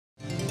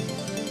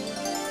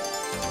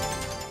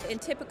in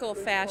typical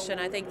fashion,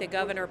 I think the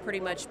governor pretty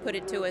much put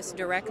it to us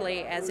directly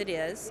as it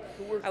is.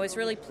 I was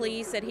really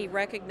pleased that he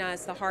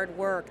recognized the hard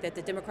work that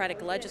the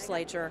Democratic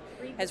legislature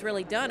has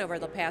really done over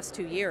the past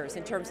 2 years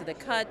in terms of the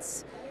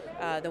cuts,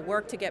 the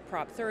work to get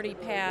Prop 30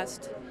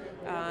 passed.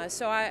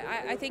 So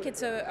I think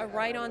it's a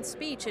right-on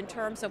speech in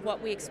terms of what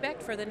we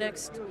expect for the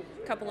next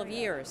couple of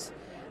years.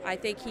 I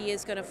think he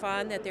is going to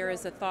find that there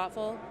is a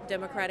thoughtful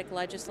Democratic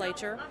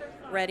legislature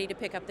ready to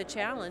pick up the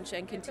challenge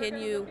and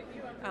continue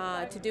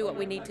to do what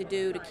we need to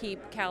do to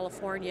keep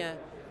California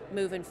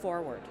moving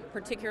forward,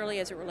 particularly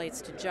as it relates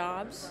to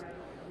jobs,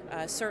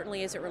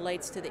 certainly as it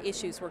relates to the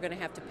issues we're going to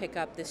have to pick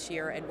up this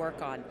year and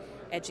work on: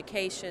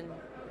 education,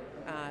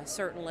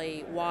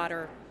 certainly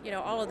water,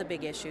 all of the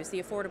big issues,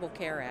 the Affordable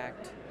Care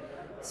Act.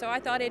 So I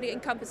thought it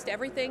encompassed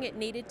everything it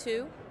needed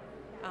to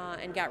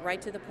and got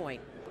right to the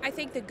point. I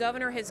think the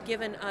governor has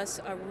given us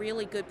a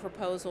really good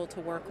proposal to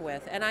work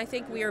with, and I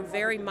think we are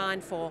very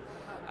mindful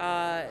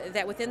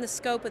that within the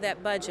scope of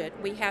that budget,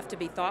 we have to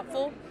be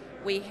thoughtful,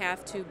 we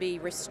have to be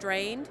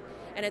restrained,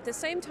 and at the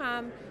same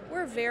time,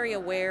 we're very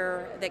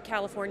aware that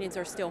Californians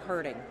are still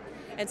hurting.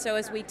 And so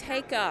as we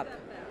take up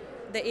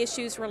the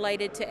issues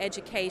related to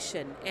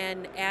education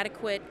and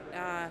adequate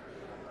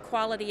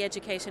quality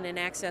education and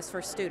access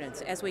for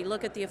students, as we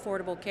look at the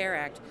Affordable Care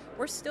Act,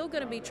 we're still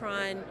going to be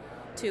trying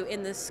to,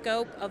 in the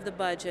scope of the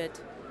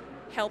budget,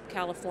 help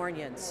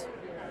Californians.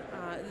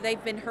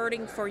 They've been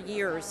hurting for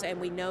years,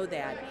 and we know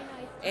that.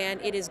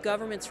 And it is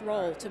government's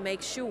role to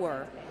make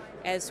sure,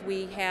 as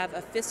we have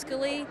a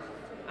fiscally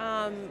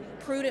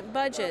prudent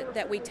budget,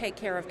 that we take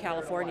care of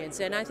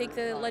Californians. And I think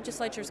the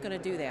legislature is going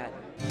to do that.